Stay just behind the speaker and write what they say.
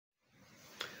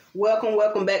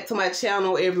Welcome back to my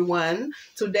channel, everyone.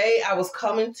 Today I was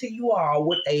coming to you all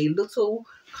with a little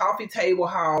coffee table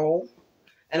haul,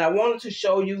 and I wanted to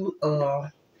show you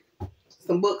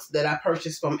some books that I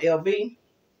purchased from LV,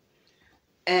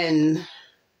 and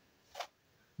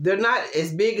they're not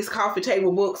as big as coffee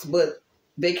table books, but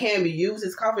they can be used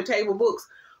as coffee table books.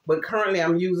 But currently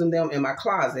I'm using them in my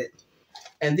closet,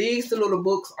 and these little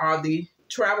books are the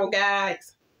travel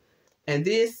guides. And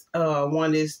this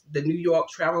one is the New York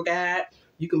Travel Guide.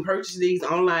 You can purchase these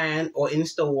online or in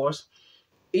stores.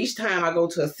 Each time I go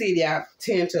to a city, I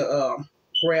tend to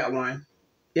grab one.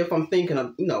 If I'm thinking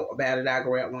of, about it, I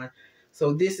grab one.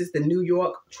 So this is the New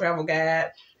York Travel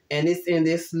Guide, and it's in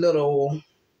this little,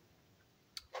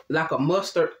 like a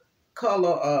mustard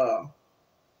color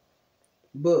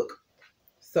book.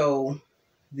 So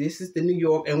this is the New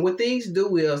York, and what these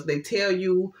do is they tell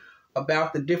you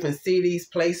about the different cities,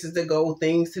 places to go,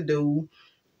 things to do.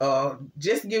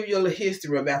 Just give you a little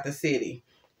history about the city.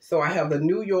 So I have the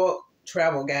New York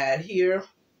Travel Guide here.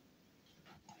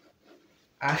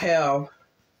 I have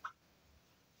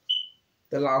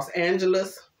the Los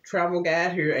Angeles Travel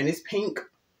Guide here, and it's pink.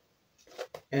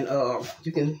 And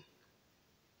the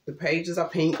pages are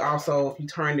pink also if you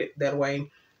turn it that way.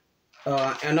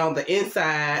 And on the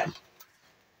inside,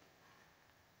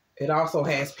 it also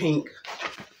has pink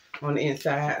on the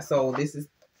inside. So this is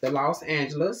the Los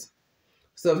Angeles.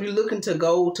 So if you're looking to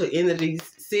go to any of these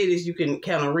cities, you can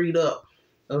kind of read up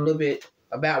a little bit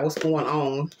about what's going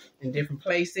on in different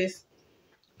places.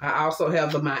 I also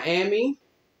have the Miami.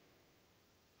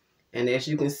 And as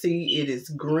you can see, it is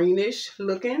greenish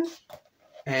looking.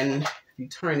 And if you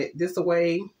turn it this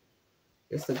way,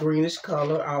 it's a greenish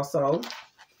color also.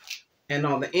 And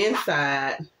on the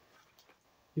inside,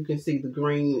 you can see the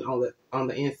green on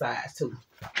the inside too.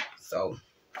 So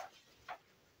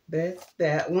that's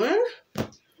that one.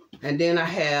 And then I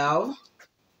have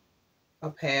a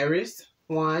Paris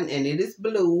one, and it is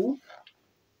blue.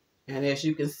 And as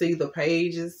you can see, the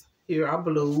pages here are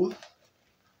blue.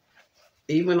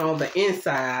 Even on the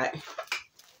inside,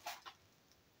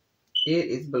 it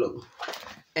is blue.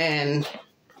 And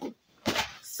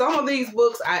some of these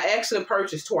books I actually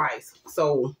purchased twice.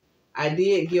 So I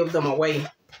did give them away,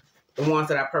 the ones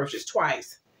that I purchased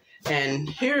twice. And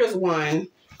here is one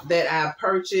that I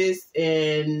purchased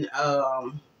in,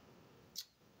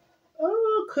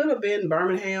 could have been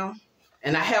Birmingham.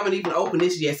 And I haven't even opened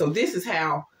this yet. So this is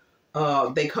how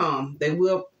they come. They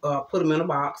will put them in a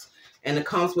box. And it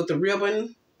comes with the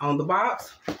ribbon on the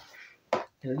box.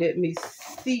 And let me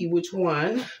see which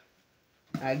one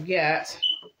I got.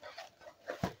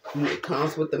 And it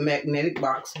comes with the magnetic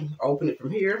box. Open it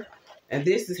from here. And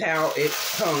this is how it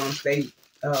comes. They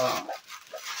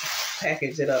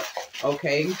package it up.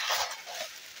 Okay.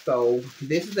 So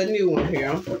this is the new one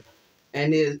here.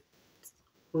 And it's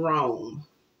Rome.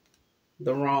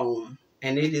 The Rome.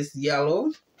 And it is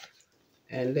yellow.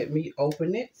 And let me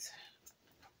open it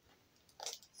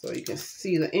so you can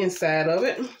see the inside of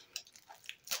it.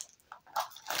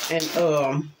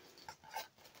 And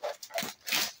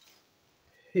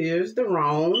here's the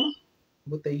Rome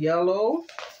with the yellow.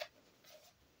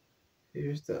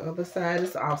 Here's the other side.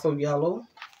 It's also yellow.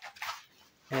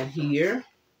 And here,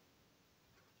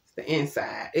 it's the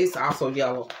inside. It's also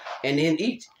yellow. And in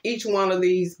each one of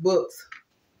these books,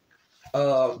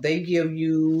 they give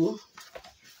you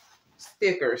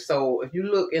stickers. So if you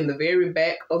look in the very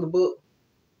back of the book,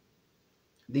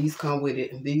 these come with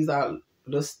it. These are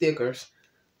the stickers.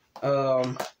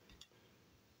 And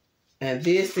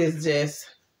this is just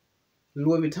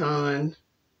Louis Vuitton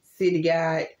City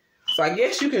Guide. So I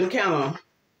guess you can kind of,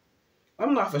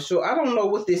 I'm not for sure. I don't know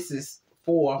what this is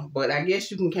for, but I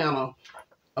guess you can kind of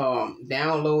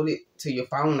download it to your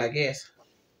phone, I guess.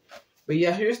 But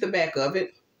yeah, here's the back of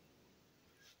it.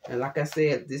 And like I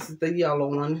said, this is the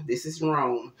yellow one. This is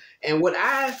Rome. And what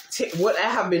I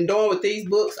have been doing with these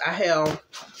books, I have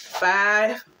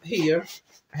 5 here.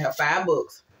 I have 5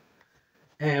 books.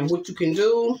 And what you can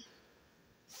do,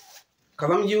 because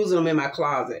I'm using them in my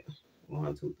closet.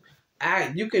 1, 2,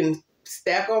 3. You can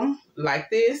stack them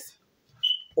like this,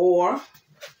 or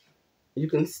you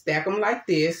can stack them like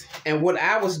this. And what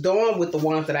I was doing with the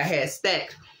ones that I had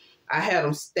stacked, I had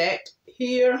them stacked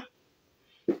here.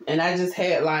 And I just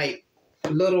had like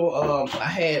little, I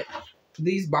had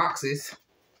these boxes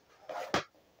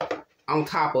on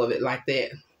top of it like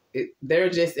that. They're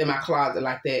just in my closet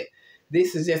like that.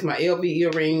 This is just my LV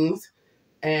earrings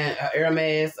and an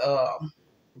Hermes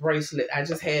bracelet. I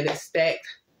just had it stacked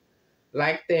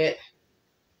like that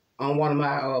on one of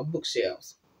my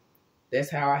bookshelves. That's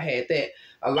how I had that.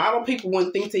 A lot of people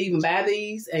wouldn't think to even buy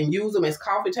these and use them as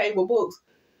coffee table books.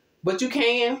 but you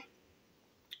can.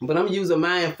 But I'm using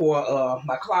mine for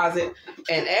my closet.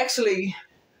 And actually,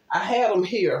 I had them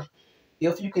here.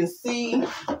 If you can see,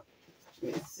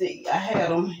 let's see, I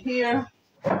had them here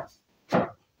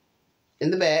in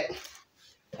the back.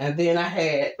 And then I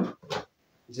had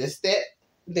just that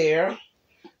there.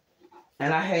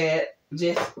 And I had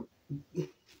just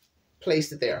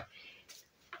placed it there.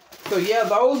 So yeah,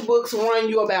 those books run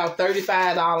you about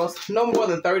 $35. No more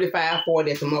than $35,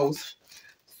 $40 at the most.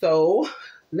 So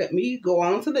let me go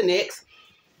on to the next.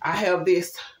 I have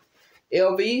this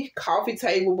LV coffee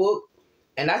table book.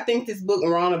 And I think this book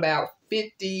run about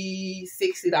 $50,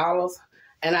 $60.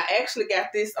 And I actually got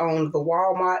this on the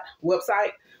Walmart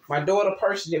website. My daughter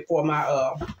purchased it for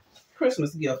my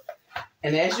Christmas gift.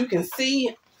 And as you can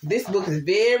see, this book is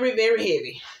very, very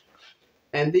heavy.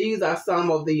 And these are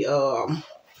some of the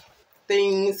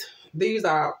things. These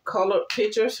are colored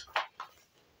pictures.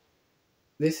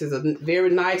 This is a very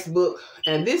nice book.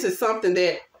 And this is something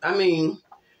that, I mean,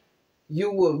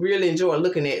 you will really enjoy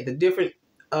looking at. The different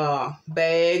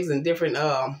bags and different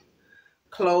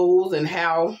clothes and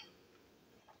how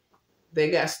they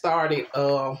got started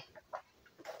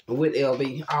with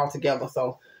LV altogether.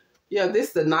 So yeah, this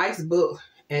is a nice book,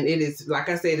 and it is, like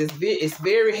I said, it's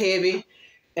very heavy,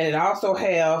 and it also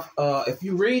have if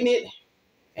you reading it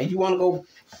and you want to go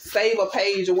save a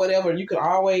page or whatever, you can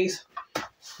always,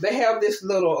 they have this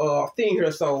little thing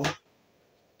here, so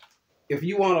if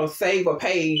you want to save a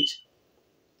page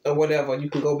or whatever, you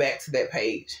can go back to that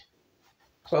page.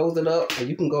 Close it up and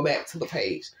you can go back to the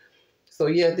page. So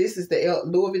yeah, this is the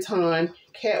Louis Vuitton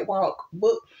Catwalk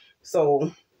book.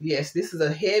 So yes, this is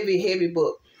a heavy, heavy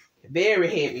book. Very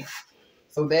heavy.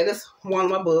 So that is one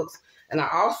of my books. And I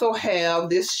also have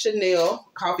this Chanel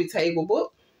coffee table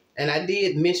book. And I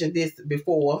did mention this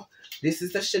before. This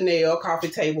is the Chanel coffee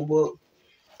table book.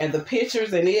 And the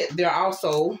pictures in it, they're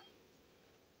also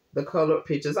the colored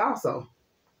pictures also.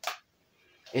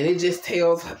 And it just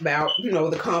tells about, you know,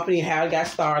 the company, how it got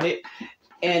started.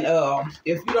 And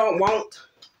if you don't want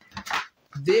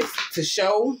this to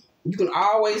show, you can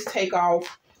always take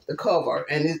off the cover.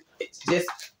 And it's just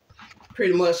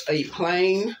pretty much a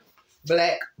plain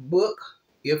black book,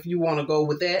 if you want to go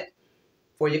with that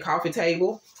for your coffee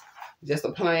table. Just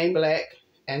a plain black,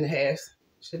 and it has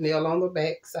Chanel on the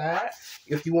back side,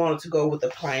 if you wanted to go with the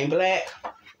plain black.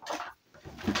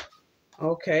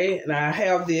 Okay, and I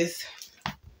have this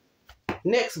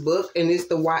next book, and it's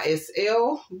the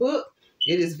YSL book.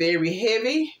 It is very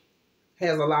heavy,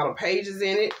 has a lot of pages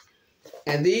in it,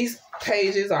 and these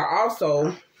pages are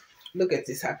also, look at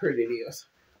this, how pretty it is.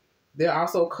 They're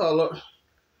also colored.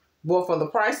 But for the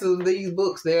prices of these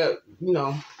books, they're, you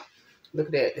know, look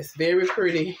at that. It's very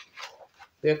pretty.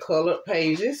 They're colored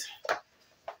pages.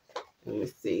 Let me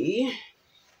see.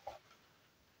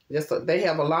 They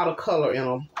have a lot of color in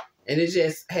them. And it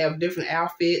just have different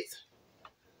outfits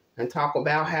and talk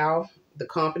about how the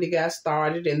company got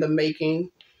started and the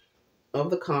making of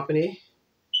the company.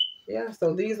 Yeah,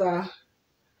 so these are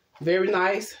very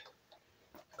nice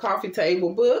coffee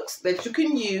table books that you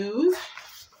can use.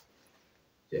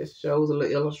 Just shows a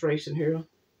little illustration here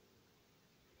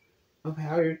of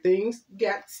how everything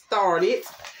got started.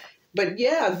 But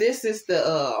yeah, this is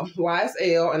the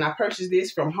YSL, and I purchased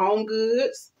this from Home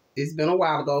Goods. It's been a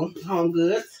while ago, Home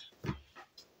Goods.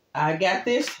 I got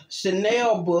this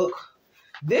Chanel book.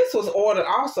 This was ordered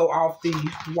also off the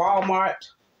Walmart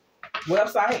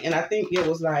website, and I think it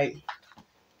was like,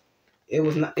 it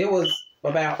was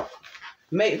about,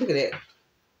 look at that.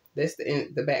 That's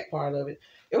the back part of it.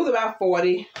 It was about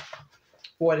 $40,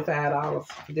 $45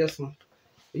 for this one.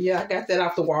 But yeah, I got that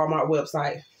off the Walmart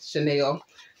website, Chanel.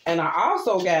 And I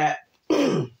also got,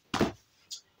 let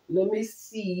me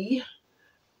see.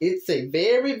 It's a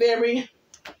very, very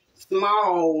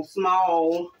small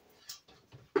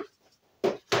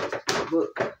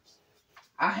book.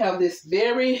 I have this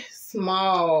very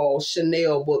small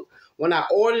Chanel book. When I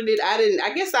ordered it,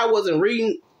 I guess I wasn't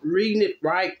reading it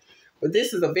right. But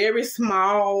this is a very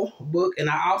small book, and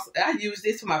I use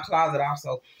this for my closet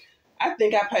also. I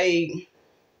think I paid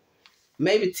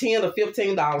maybe $10 or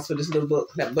 $15 for this little book.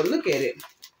 But look at it.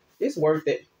 It's worth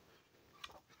it.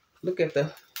 Look at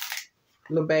the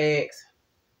little bags.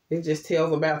 It just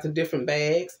tells about the different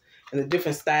bags and the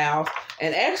different styles.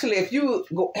 And actually, if you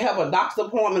have a doctor's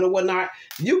appointment or whatnot,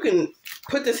 you can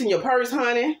put this in your purse,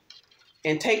 honey,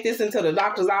 and take this into the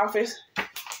doctor's office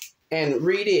and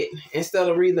read it. Instead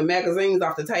of reading the magazines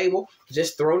off the table,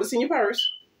 just throw this in your purse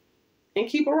and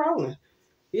keep it rolling.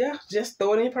 Yeah, just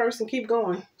throw it in your purse and keep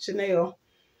going. Chanel.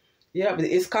 Yeah, but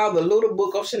it's called The Little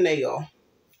Book of Chanel.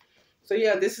 So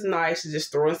yeah, this is nice to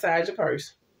just throw inside your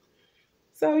purse.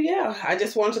 So yeah, I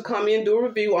just wanted to come in and do a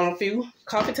review on a few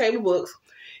coffee table books.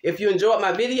 If you enjoyed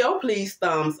my video, please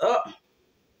thumbs up.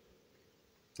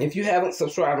 If you haven't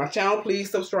subscribed to my channel,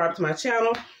 please subscribe to my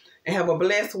channel. And have a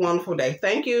blessed, wonderful day.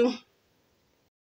 Thank you.